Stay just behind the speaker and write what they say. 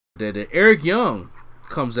that Eric Young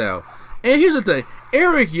comes out. And here's the thing.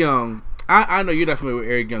 Eric Young, I know you're not familiar with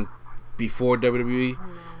Eric Young before WWE.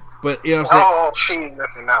 But you know what I'm saying? Oh, she ain't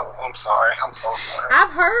missing out. I'm sorry. I'm so sorry.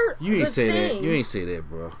 I've heard. You ain't say that. You ain't say that,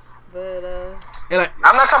 bro. But and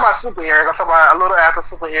I'm not talking about Super Eric. I'm talking about a little after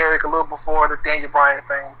Super Eric, a little before the Daniel Bryan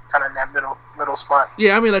thing, kind of in that middle spot.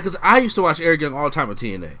 Yeah, I mean, like, cause I used to watch Eric Young all the time on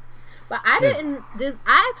TNA. But I didn't.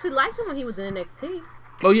 I actually liked him when he was in NXT.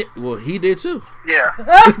 Oh yeah, well he did too. Yeah.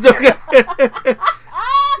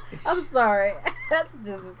 I'm sorry. That's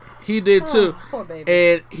just. He did too. Poor baby.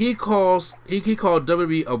 And he called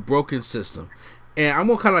WWE a broken system. And I'm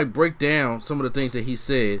gonna kind of like break down some of the things that he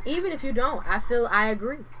said. Even if you don't, I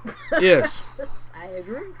agree. Yes. I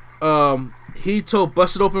agree. He told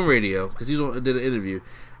Busted Open Radio, because he did an interview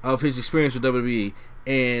of his experience with WWE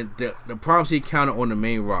and the problems he encountered on the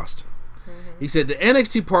main roster. Mm-hmm. He said the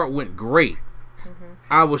NXT part went great. Mm-hmm.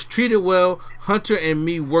 I was treated well. Hunter and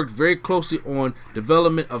me worked very closely on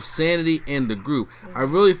development of sanity in the group. Mm-hmm. I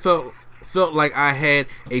really felt like I had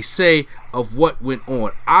a say of what went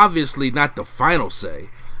on. Obviously not the final say,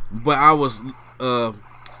 but I was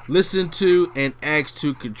listened to and asked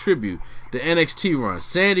to contribute. The NXT run.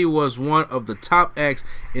 Sandy was one of the top acts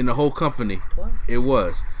in the whole company. What? It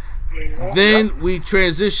was. Then we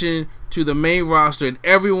transitioned to the main roster, and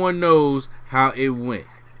everyone knows how it went.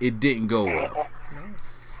 It didn't go well.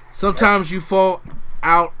 Sometimes you fall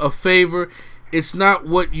out of favor. It's not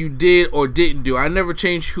what you did or didn't do. I never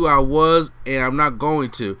changed who I was, and I'm not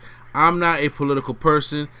going to. I'm not a political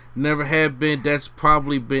person. Never have been. That's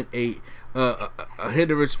probably been a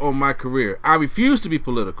hindrance on my career. I refuse to be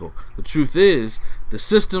political. The truth is, the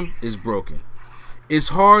system is broken. It's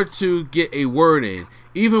hard to get a word in,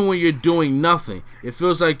 even when you're doing nothing. It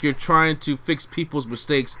feels like you're trying to fix people's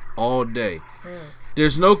mistakes all day.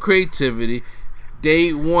 There's no creativity.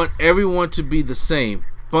 They want everyone to be the same,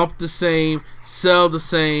 bump the same, sell the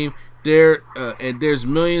same. And there's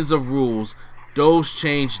millions of rules. Those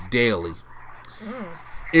change daily.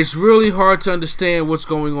 It's really hard to understand what's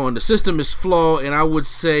going on. The system is flawed, and I would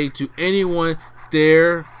say to anyone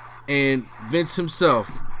there and Vince himself,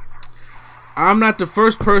 I'm not the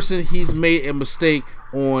first person he's made a mistake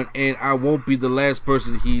on, and I won't be the last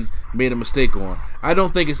person he's made a mistake on. I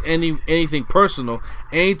don't think it's anything personal.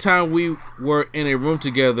 Anytime we were in a room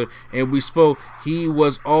together and we spoke, he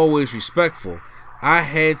was always respectful. I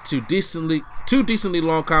had two decently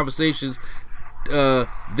long conversations.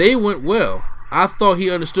 They went well. I thought he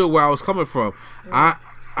understood where I was coming from.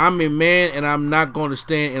 I'm a man, and I'm not going to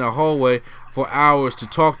stand in a hallway for hours to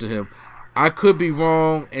talk to him. I could be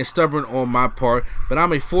wrong and stubborn on my part, but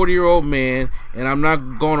I'm a 40-year-old man, and I'm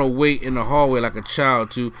not going to wait in the hallway like a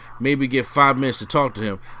child to maybe get 5 minutes to talk to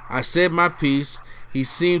him. I said my piece. He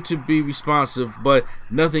seemed to be responsive, but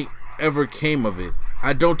nothing ever came of it.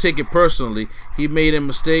 I don't take it personally. He made a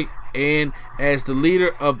mistake, and as the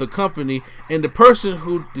leader of the company and the person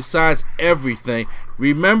who decides everything,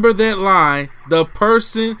 remember that line, the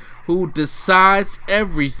person who decides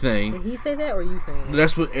everything. Did he say that or you saying that?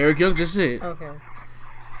 That's what Eric Young just said. Okay.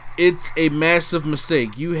 It's a massive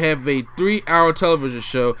mistake. You have a 3-hour television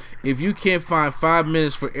show. If you can't find 5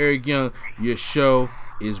 minutes for Eric Young, your show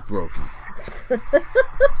is broken.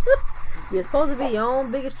 You're supposed to be your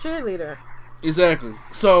own biggest cheerleader. Exactly.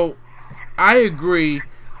 So, I agree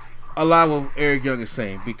a lot with what Eric Young is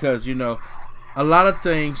saying, because, you know, a lot of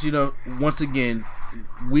things, you know, once again,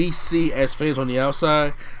 we see as fans on the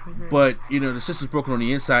outside, but, you know, the system's broken on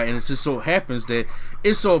the inside, and it just so happens that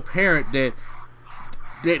it's so apparent that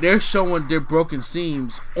they're showing their broken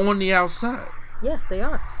seams on the outside. Yes, they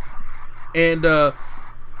are. And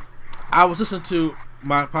I was listening to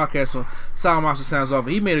my podcast on Sound Monster Sounds Off,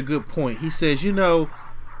 and he made a good point. He says, you know,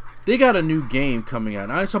 they got a new game coming out.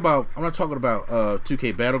 I'm not talking about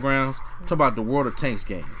 2K Battlegrounds. I'm talking about the World of Tanks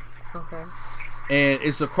game. Okay. And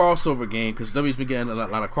it's a crossover game, because W's been getting a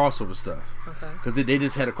lot of crossover stuff. Okay. Because they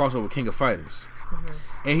just had a crossover with King of Fighters.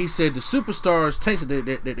 And he said the superstars tanks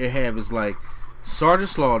that they have is like Sergeant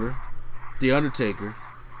Slaughter, The Undertaker,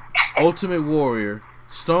 Ultimate Warrior,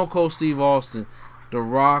 Stone Cold Steve Austin, The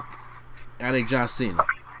Rock, I think John Cena.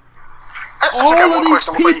 All of these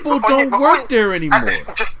people don't work there anymore.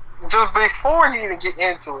 Just before you even get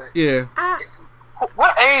into it. Yeah.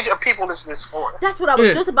 What age of people is this for? That's what I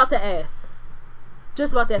was just about to ask.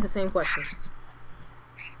 Just about to ask the same question.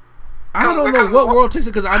 I don't know what World Takes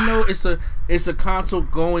it, because I know it's a console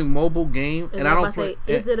going mobile game, and I don't play.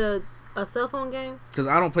 Is it a cell phone game? Because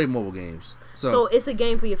I don't play mobile games. So it's a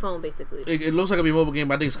game for your phone, basically. It looks like it'll be a mobile game,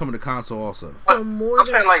 but I think it's coming to console also. So I'm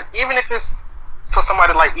saying, like, even if it's for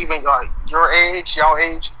somebody like even like your age, y'all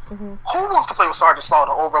age, who wants to play with Sergeant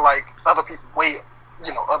Slaughter over like other people?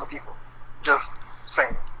 Other people.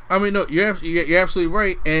 I mean, no, you're absolutely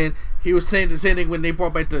right. And he was saying the same thing when they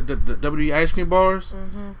brought back the WWE ice cream bars.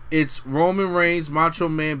 Mm-hmm. It's Roman Reigns, Macho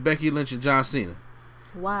Man, Becky Lynch, and John Cena.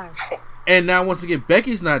 Why? And now, once again,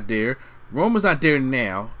 Becky's not there. Roman's not there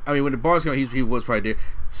now. I mean, when the bars came out, he was probably there.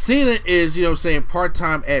 Cena is,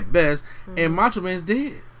 part-time at best. Mm-hmm. And Macho Man's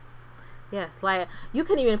dead. Yes, like, you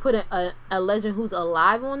couldn't even put a legend who's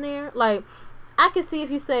alive on there. Like, I could see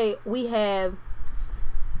if you say, we have...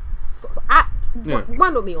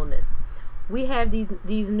 Run with me on this. We have these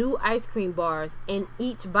new ice cream bars. In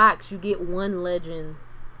each box, you get one legend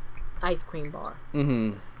ice cream bar.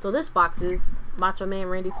 Mm-hmm. So this box is Macho Man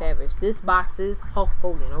Randy Savage. This box is Hulk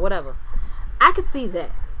Hogan or whatever. I could see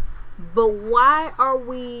that. But why are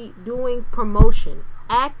we doing promotion,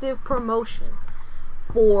 active promotion,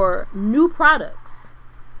 for new products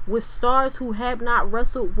with stars who have not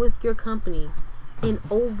wrestled with your company in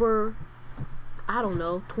over,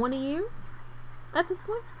 20 years at this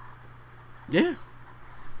point? Yeah.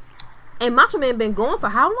 And Macho Man been going for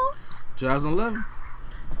how long? 2011.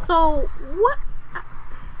 So, what?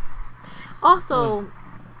 Also,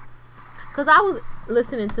 because I was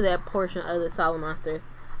listening to that portion of the Solid Monster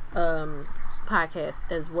podcast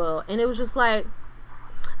as well, and it was just like,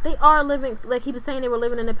 they are living, like he was saying, they were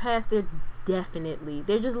living in the past. They're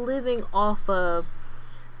just living off of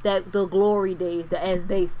the glory days as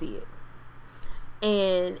they see it.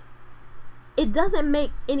 And it doesn't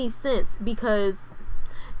make any sense, because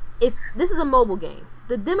if this is a mobile game,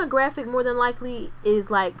 the demographic more than likely is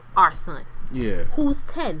like our son. Yeah. Who's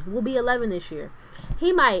 10, will be 11 this year.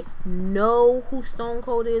 He might know who Stone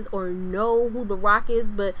Cold is or know who The Rock is,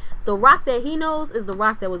 but The Rock that he knows is The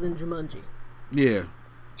Rock that was in Jumanji. Yeah.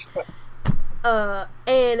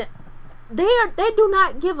 And they do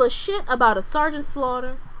not give a shit about a Sergeant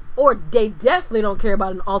Slaughter, or they definitely don't care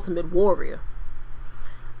about an Ultimate Warrior.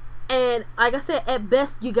 And like I said, at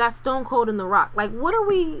best you got Stone Cold and The Rock. Like, what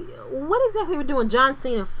exactly are we doing? John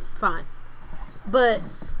Cena, fine, but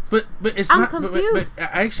it's I'm not confused. but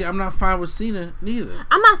actually, I'm not fine with Cena neither.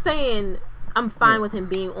 I'm not saying I'm fine with him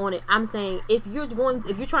being on it. I'm saying if you're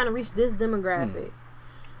trying to reach this demographic,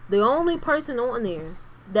 the only person on there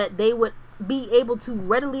that they would be able to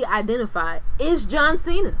readily identify is John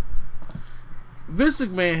Cena. Vince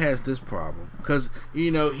McMahon has this problem because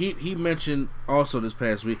he mentioned also this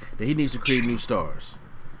past week that he needs to create new stars.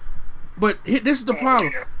 But this is the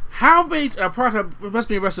problem. How many must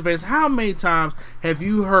be wrestling fans? How many times have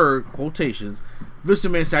you heard quotations Vince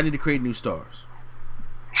McMahon say, "I need to create new stars"?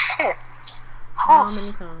 How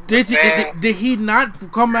many times? Did he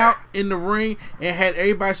not come out in the ring and had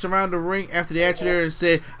everybody surround the ring after the action there and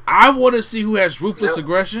said, "I want to see who has ruthless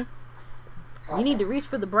aggression"? You need to reach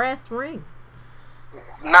for the brass ring.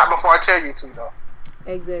 Not before I tell you to, though.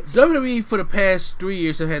 Exactly. WWE for the past 3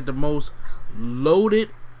 years have had the most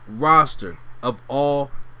loaded roster of all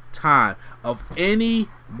time of any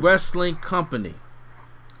wrestling company.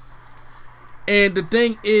 And the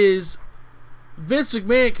thing is, Vince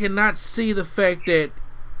McMahon cannot see the fact that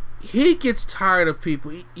he gets tired of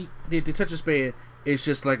people. The attention span is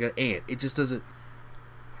just like an ant. It just doesn't.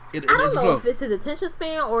 I don't know if it's his attention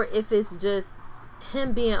span or if it's just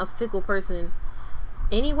him being a fickle person.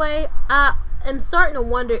 Anyway, I am starting to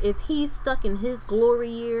wonder if he's stuck in his glory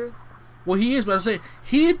years. Well, he is, but I'm saying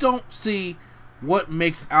he don't see what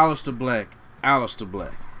makes Aleister Black Aleister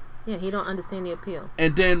Black. Yeah, he don't understand the appeal.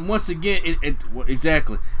 And then once again,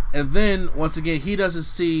 exactly. And then once again, he doesn't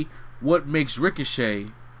see what makes Ricochet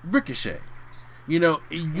Ricochet. He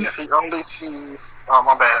only sees. Oh,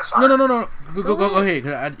 my bad. Sorry. No. Go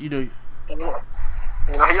ahead. He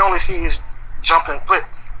only sees jumping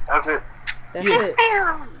flips. That's it. That's it.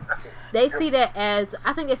 They see that as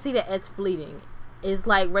fleeting. It's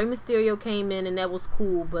like Rey Mysterio came in and that was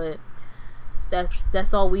cool, but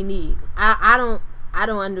that's all we need. I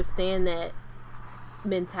don't understand that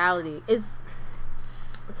mentality. It's,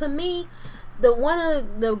 to me, one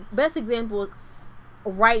of the best examples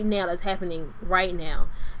right now that's happening right now.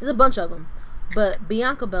 There's a bunch of them, but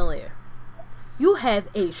Bianca Belair, you have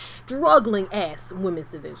a struggling ass women's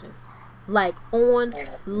division. Like, on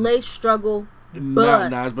late struggle,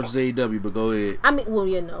 not as much as AEW, but go ahead. I mean, well,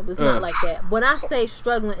 it's not like that. When I say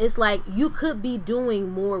struggling, it's like you could be doing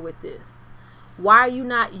more with this. Why are you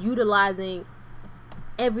not utilizing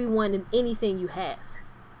everyone in anything you have?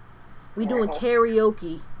 We doing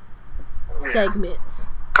karaoke segments.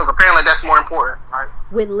 Because apparently that's more important, right?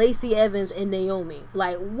 With Lacey Evans and Naomi.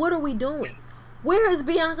 Like, what are we doing? Where is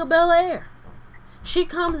Bianca Belair? She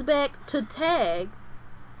comes back to tag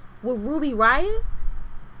with Ruby Riott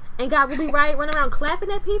and got Ruby Riott running around clapping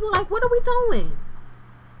at people. Like, what are we doing?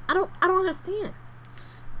 I don't understand.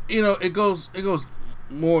 It goes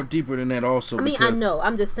more deeper than that also. I mean, I know.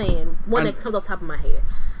 I'm just saying one that comes off the top of my head.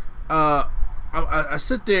 I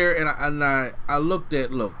sit there and I look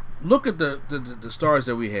at the stars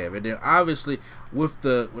that we have, and then obviously with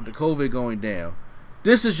the COVID going down,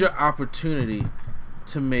 this is your opportunity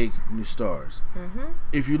to make new stars. Mm-hmm.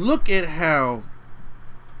 If you look at how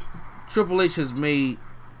Triple H has made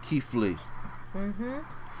Keith Lee, mm-hmm.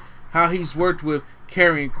 how he's worked with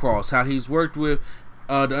Karrion Kross, how he's worked with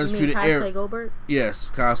the Undisputed Era. Cosplay Goldberg? Yes,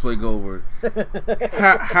 Cosplay Goldberg.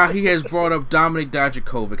 how he has brought up Dominic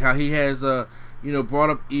Dijakovic, how he has brought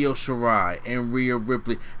up Io Shirai and Rhea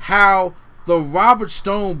Ripley, how the Robert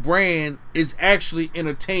Stone brand is actually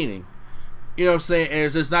entertaining. You know what I'm saying?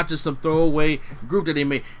 As it's not just some throwaway group that they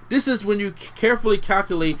made. This is when you carefully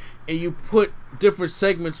calculate and you put different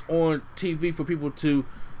segments on TV for people to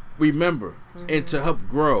remember, mm-hmm. and to help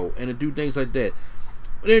grow and to do things like that.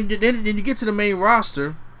 Then you get to the main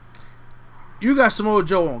roster. You got Samoa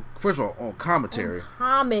Joe on, first of all, on commentary.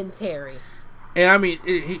 And I mean,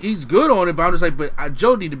 he's good on it, but I'm just like, but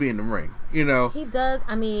Joe need to be in the ring. You know, he does.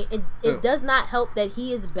 I mean, it does not help that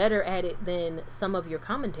he is better at it than some of your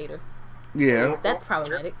commentators. Yeah, that's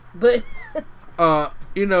problematic. But and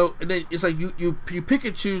then it's like you pick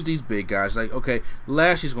and choose these big guys. Like, okay,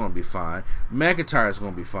 Lashley's going to be fine, McIntyre's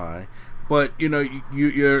going to be fine, but you're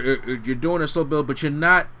doing a slow build, but you're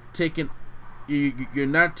not taking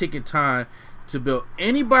time to build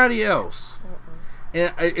anybody else.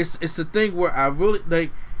 And it's the thing where I really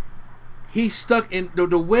like. He's stuck in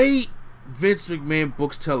the way Vince McMahon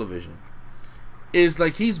books television. Is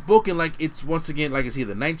like he's booking like it's once again like it's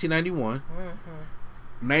either 1991,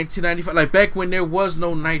 1995, like back when there was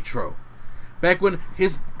no Nitro, back when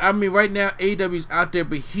right now AEW's out there,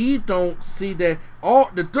 but he don't see that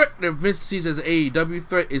all the threat that Vince sees as an AEW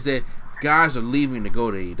threat is that guys are leaving to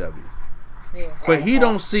go to AEW, but he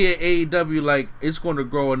don't see at AEW like it's going to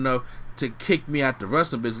grow enough to kick me out the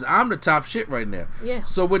wrestling business. I'm the top shit right now. Yeah.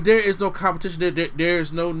 So when there is no competition, there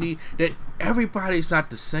is no need that everybody's not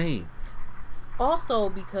the same. Also,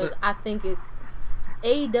 because I think it's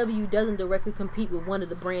AEW doesn't directly compete with one of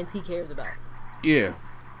the brands he cares about. Yeah.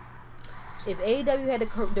 If AEW had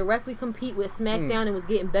to directly compete with SmackDown and was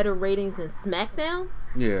getting better ratings than SmackDown,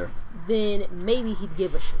 then maybe he'd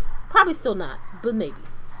give a shit. Probably still not, but maybe.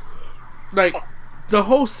 Like the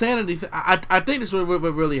whole sanity thing, I think this is what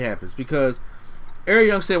really happens, because Eric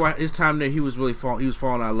Young said while his time there he was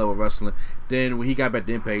falling out of love with wrestling. Then when he got back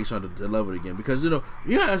to Impact, he started to love it again, because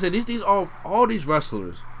I said these all these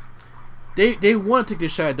wrestlers, they want to take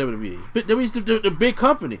this shot at WWE. But WWE's the big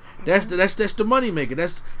company. That's the money maker.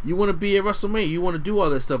 That's, you want to be at WrestleMania, you want to do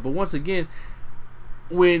all that stuff. But once again,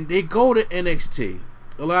 when they go to NXT,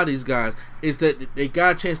 a lot of these guys is that they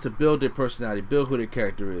got a chance to build their personality, build who their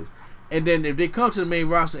character is, and then if they come to the main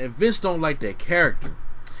roster and Vince don't like that character,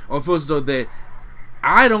 or feels as though that,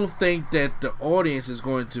 I don't think that the audience is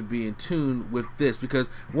going to be in tune with this, because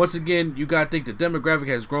once again, you gotta think the demographic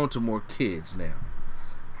has grown to more kids now,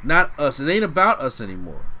 not us. It ain't about us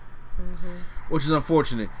anymore, which is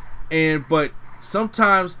unfortunate. But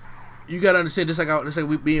sometimes you gotta understand. Just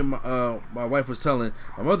like me and my wife was telling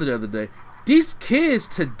my mother the other day, these kids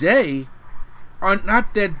today are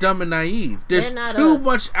not that dumb and naive. There's too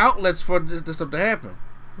much outlets for this stuff to happen.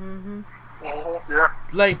 Yeah.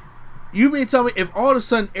 Like, you mean tell me if all of a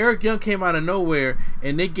sudden Eric Young came out of nowhere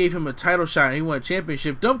and they gave him a title shot and he won a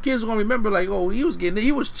championship, dumb kids are gonna remember like, oh, he was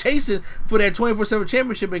chasing for that 24/7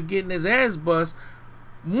 championship and getting his ass bust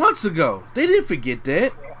months ago. They didn't forget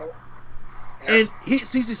that, and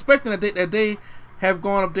he's expecting that they have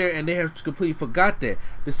gone up there and they have completely forgot that.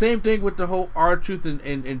 The same thing with the whole R-Truth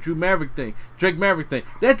and Drake Maverick thing.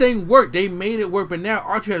 That thing worked. They made it work, but now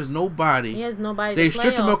R-Truth has nobody. He has nobody. They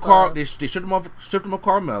stripped him of They stripped him of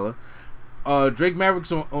Carmella. Drake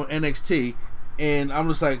Maverick's on NXT, and I'm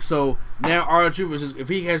just like, so now R-Truth, if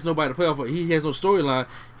he has nobody to play off of, he has no storyline,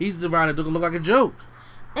 he's around to look like a joke.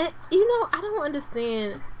 And I don't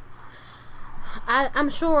understand. I'm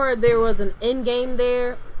sure there was an end game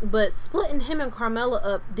there, but splitting him and Carmella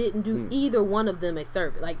up didn't do either one of them a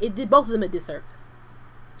service. Like, it did both of them a disservice.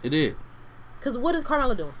 It did. Because what is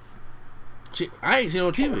Carmella doing? I ain't seen her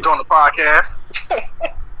on TV. Doing the podcast.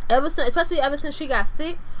 Especially ever since she got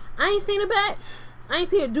sick, I ain't seen her back. I ain't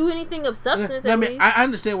seen her do anything of substance. I mean, I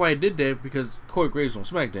understand why he did that, because Corey Graves on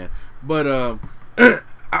SmackDown. But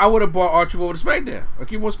I would have bought R-Truth over to SmackDown. Or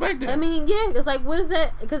keep on SmackDown. I mean, yeah. It's like, what is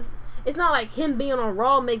that? Because it's not like him being on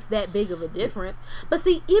Raw makes that big of a difference. But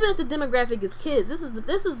see, even if the demographic is kids,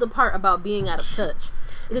 this is the part about being out of touch.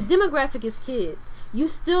 If the demographic is kids, you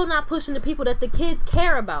still not pushing the people that the kids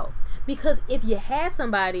care about. Because if you had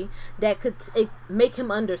somebody that could make him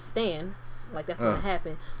understand, like that's going to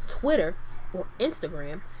happen. Twitter or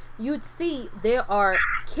Instagram, you'd see there are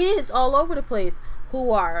kids all over the place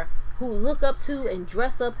who look up to and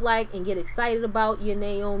dress up like and get excited about your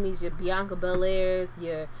Naomi's, your Bianca Belairs,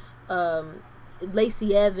 your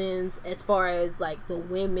Lacey Evans, as far as like the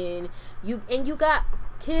women. You got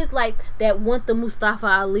kids like that want the Mustafa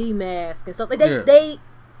Ali mask and stuff like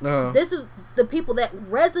this is the people that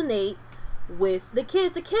resonate with the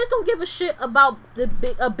kids. The kids don't give a shit about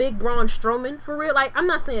a big Braun Strowman, for real. Like, I'm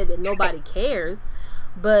not saying that nobody cares,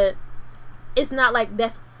 but it's not like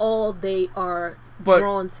that's all they are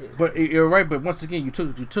drawn to. But you're right. But once again, you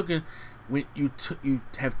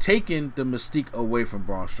have taken the mystique away from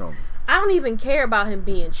Braun Strowman. I don't even care about him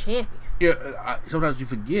being champion. Yeah, sometimes you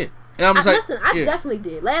forget. And I'm just listen, I definitely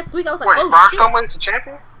did. Last week I was like, wait, Braun Strowman is the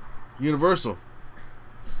champion? Universal.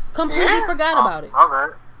 Completely forgot about it.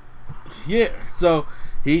 Okay. Yeah, so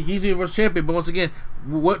he's Universal Champion, but once again,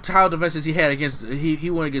 what title defenses he had against he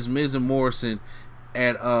went against Miz and Morrison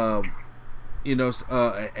at at was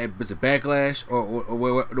it Backlash or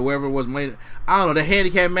wherever it was made. I don't know, the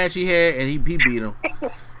handicap match he had, and he beat him.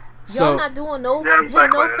 Y'all not doing no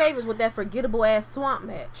favors with that forgettable ass swamp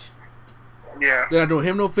match. Yeah, they're not doing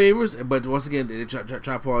him no favors, but once again, they're trying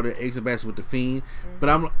to pull out their eggs and baskets with the Fiend.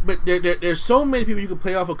 But there's so many people you can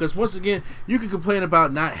play off of, because once again, you can complain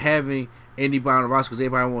about not having anybody on the roster because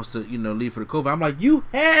everybody wants to leave for the COVID. I'm like, you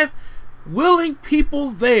have willing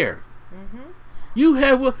people there. You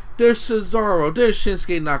have there's Cesaro, there's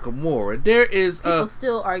Shinsuke Nakamura, there is people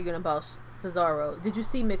still arguing about Cesaro. Did you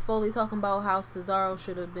see Mick Foley talking about how Cesaro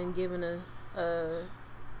should have been given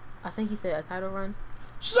I think he said a title run?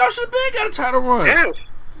 Cesaro should have been got a title run. Yeah.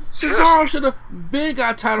 Cesaro should have been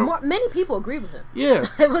got a title. Many people agree with him. Yeah.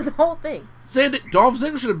 It was the whole thing. Said that Dolph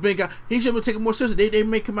Ziggler should have been got. He should have been taken more seriously. They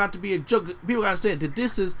make him out to be a joke. People gotta understand that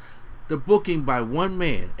this is the booking by one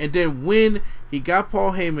man. And then when he got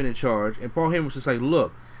Paul Heyman in charge, and Paul Heyman was just like,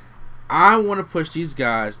 look, I want to push these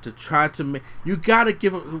guys to try to make. You gotta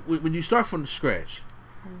give them, when you start from the scratch,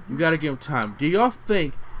 you gotta give them time. Do y'all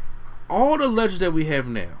think all the legends that we have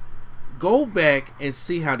now, go back and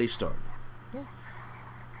see how they started? Yeah.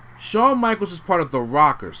 Shawn Michaels was part of the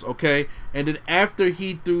Rockers, okay, and then after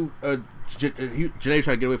he threw Janae tried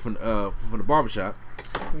to get away from the barbershop.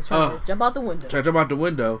 He's trying to jump out the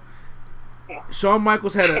window. Shawn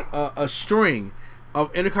Michaels had a string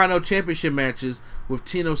of Intercontinental Championship matches with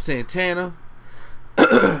Tino Santana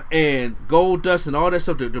and Goldust and all that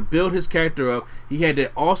stuff to build his character up. He had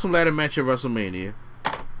that awesome ladder match at WrestleMania,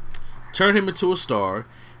 turned him into a star.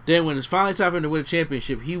 Then when it's finally time for him to win a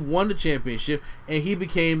championship, he won the championship and he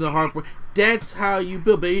became the Harper. That's how you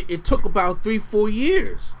build. But it took about 3-4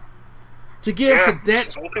 years to get to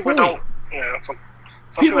that some point. People don't. Yeah, some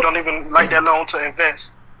people don't even like that long to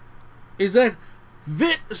invest. Exactly.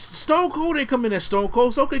 Stone Cold didn't come in as Stone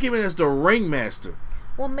Cold. Stone Cold came in as the Ringmaster.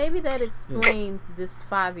 Well, maybe that explains this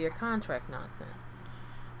 5-year contract nonsense.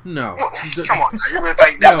 No. Come on, you really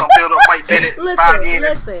think that's gonna build up Mike Bennett 5 years?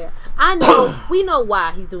 Listen, I know, we know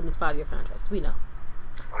why he's doing this 5-year contract. We know.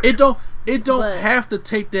 It don't have to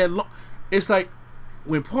take that long. It's like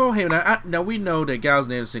when Paul Heyman. Now we know that Giles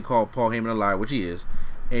Anderson called Paul Heyman a liar, which he is,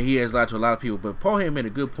 and he has lied to a lot of people. But Paul Heyman made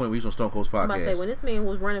a good point when he was on Stone Cold's podcast. I'm about to say, when this man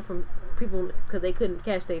was running from people because they couldn't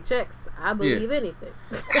cash their checks, I believe anything.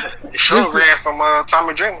 Sure ran from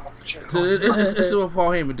Tommy Dreamer. So it's what Paul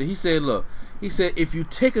Heyman did. He said, look, if you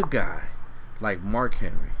take a guy like Mark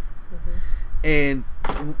Henry, and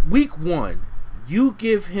week 1, you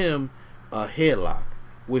give him a headlock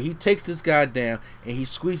where he takes this guy down and he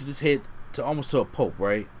squeezes his head to almost to a pulp,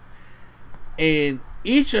 right? And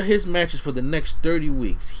each of his matches for the next 30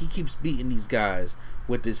 weeks, he keeps beating these guys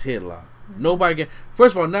with this headlock. Nobody get.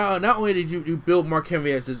 First of all, not only did you build Mark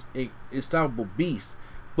Henry as this unstoppable beast,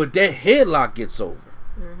 but that headlock gets over.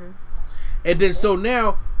 And then so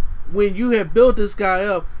now, when you have built this guy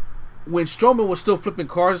up, when Strowman was still flipping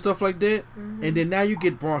cars and stuff like that, and then now you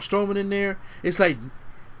get Braun Strowman in there, it's like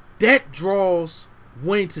that draws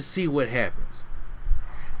wanting to see what happens.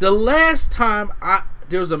 The last time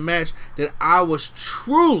there was a match that I was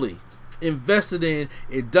truly invested in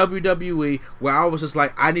WWE, where I was just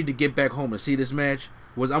like, I need to get back home and see this match,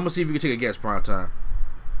 was, I'm gonna see if you can take a guess, prime time.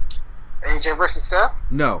 AJ versus Seth?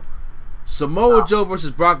 No. Samoa Joe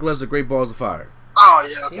versus Brock Lesnar, Great Balls of Fire. Oh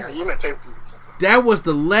yeah, okay. You meant pay for it. That was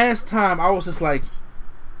the last time I was just like,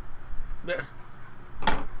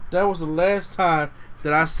 that was the last time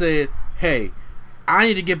that I said, hey, I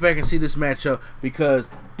need to get back and see this matchup, because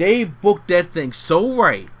they booked that thing so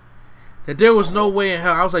right that there was no way in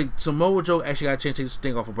hell. I was like, Samoa Joe actually got a chance to take this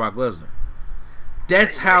thing off of Brock Lesnar.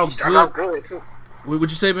 That's how good. Off good too. What'd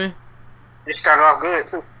you say, man? It started off good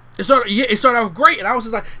too. It started off great, and I was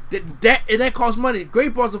just like, that cost money.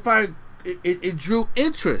 Great Balls of Fire, it drew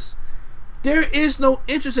interest. There is no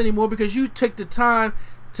interest anymore because you take the time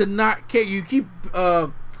to not care. You keep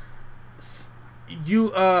it's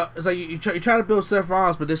like you try to build Seth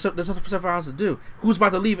Rollins, but there's nothing for Seth Rollins to do. Who's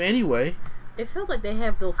about to leave anyway? It feels like they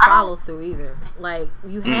have no follow through either. Like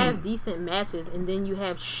you have decent matches, and then you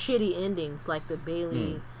have shitty endings, like the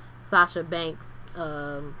Bayley, Sasha Banks,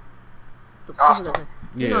 Asuka.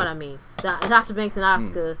 You know what I mean? The Sasha Banks and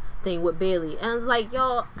Asuka thing with Bayley, and it's like,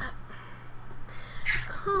 y'all,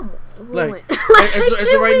 come on, like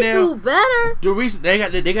can right we do now, better? The reason they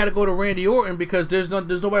got to go to Randy Orton because there's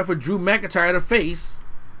nobody for Drew McIntyre to face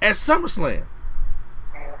at SummerSlam.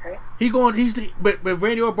 But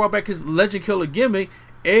Randy Orton brought back his Legend Killer gimmick.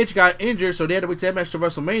 Edge got injured, so they had to wait that match to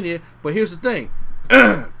WrestleMania. But here's the thing: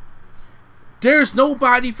 there's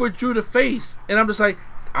nobody for Drew to face, and I'm just like,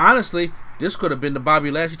 honestly, this could have been the Bobby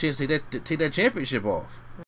Lashley chance to take that championship off.